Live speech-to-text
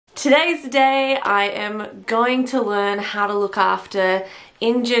Today's the day I am going to learn how to look after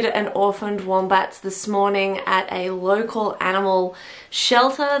injured and orphaned wombats this morning at a local animal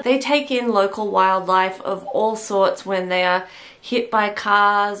shelter. They take in local wildlife of all sorts when they are hit by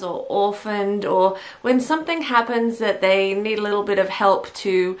cars or orphaned, or when something happens that they need a little bit of help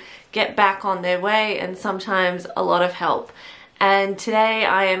to get back on their way, and sometimes a lot of help. And today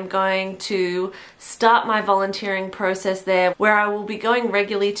I am going to start my volunteering process there, where I will be going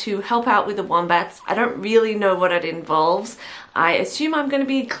regularly to help out with the wombats. I don't really know what it involves. I assume I'm going to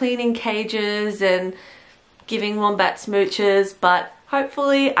be cleaning cages and giving wombat smooches, but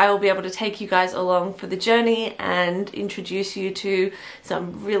hopefully I will be able to take you guys along for the journey and introduce you to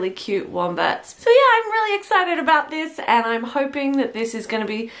some really cute wombats. So yeah, I'm really excited about this, and I'm hoping that this is going to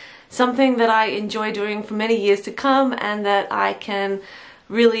be something that I enjoy doing for many years to come, and that I can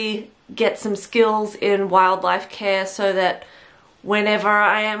really get some skills in wildlife care so that whenever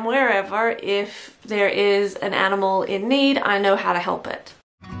I am wherever, if there is an animal in need, I know how to help it.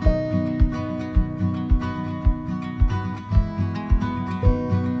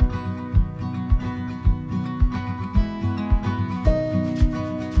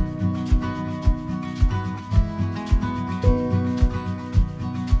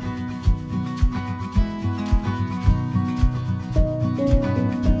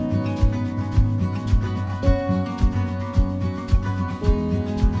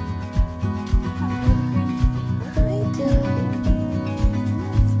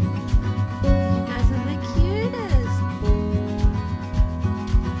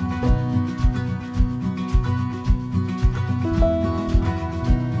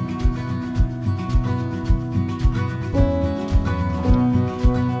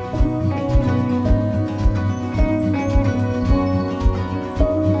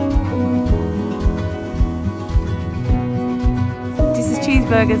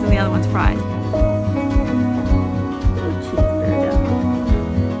 Cheeseburgers and the other one's fries.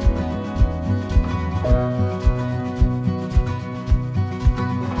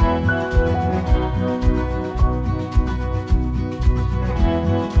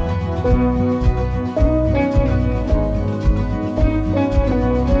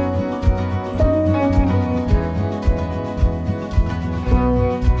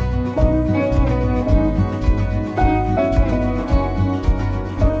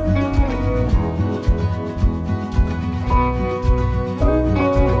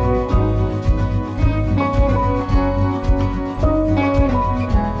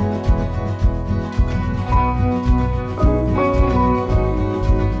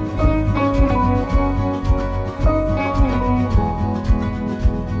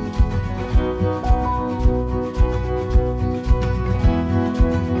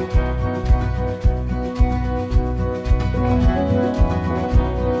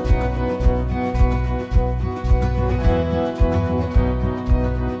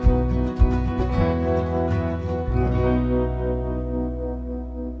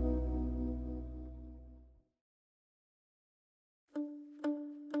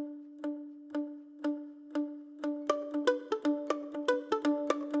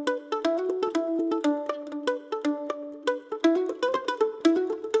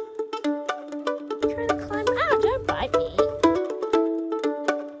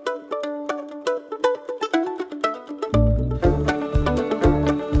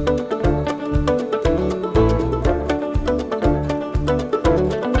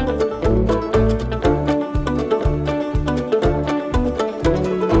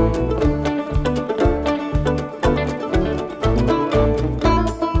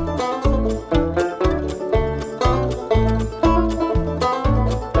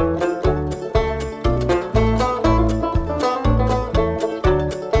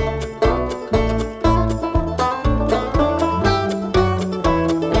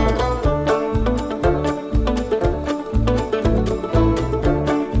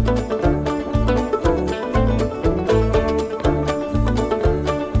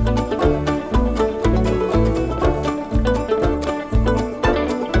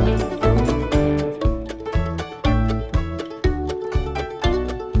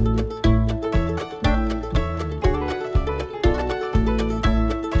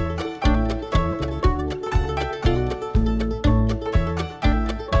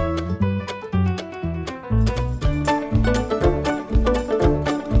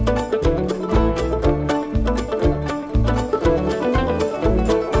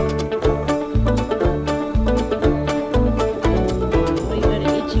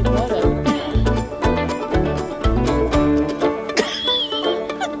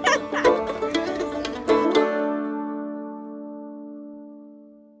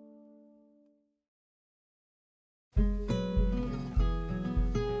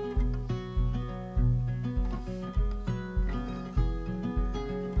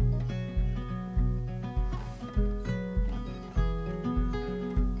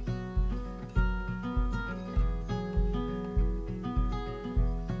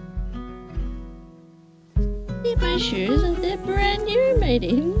 at my shoes and they're brand new,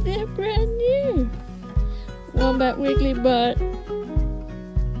 matey. They're brand new. Wombat wiggly butt.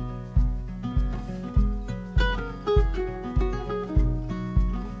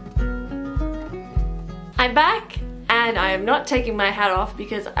 I'm back, and I am not taking my hat off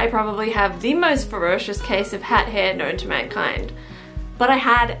because I probably have the most ferocious case of hat hair known to mankind. But I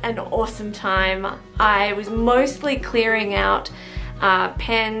had an awesome time. I was mostly clearing out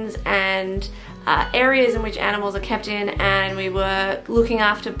pens and areas in which animals are kept in, and we were looking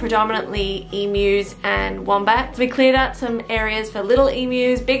after predominantly emus and wombats. We cleared out some areas for little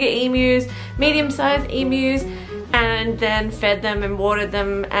emus, bigger emus, medium-sized emus, and then fed them and watered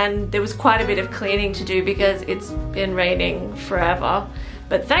them, and there was quite a bit of cleaning to do because it's been raining forever.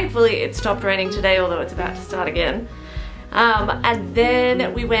 But thankfully it stopped raining today, although it's about to start again. And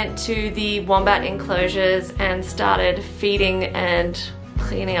then we went to the wombat enclosures and started feeding and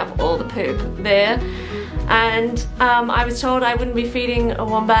cleaning up all the poop there. And I was told I wouldn't be feeding a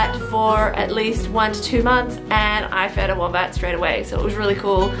wombat for at least 1 to 2 months, and I fed a wombat straight away, so it was really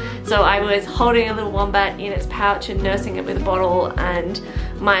cool. So I was holding a little wombat in its pouch and nursing it with a bottle, and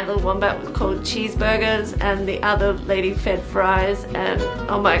my little wombat was called Cheeseburgers, and the other lady fed Fries, and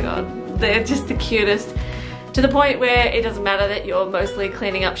oh my god, they're just the cutest. To the point where it doesn't matter that you're mostly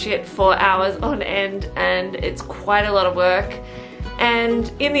cleaning up shit for hours on end, and it's quite a lot of work.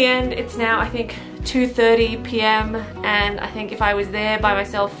 And in the end, it's now I think 2:30 p.m. and I think if I was there by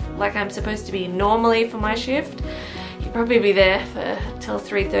myself like I'm supposed to be normally for my shift, you'd probably be there for till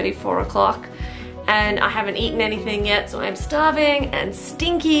 3:30, 4 o'clock. And I haven't eaten anything yet, so I'm starving and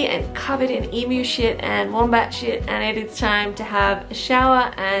stinky and covered in emu shit and wombat shit, and it is time to have a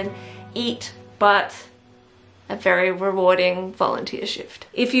shower and eat, but a very rewarding volunteer shift.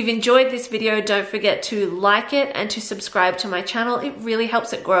 If you've enjoyed this video, don't forget to like it and to subscribe to my channel. It really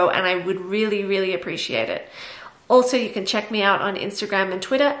helps it grow, and I would really appreciate it. Also, you can check me out on Instagram and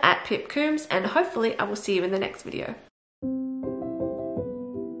Twitter at @PipCoombs, and hopefully I will see you in the next video.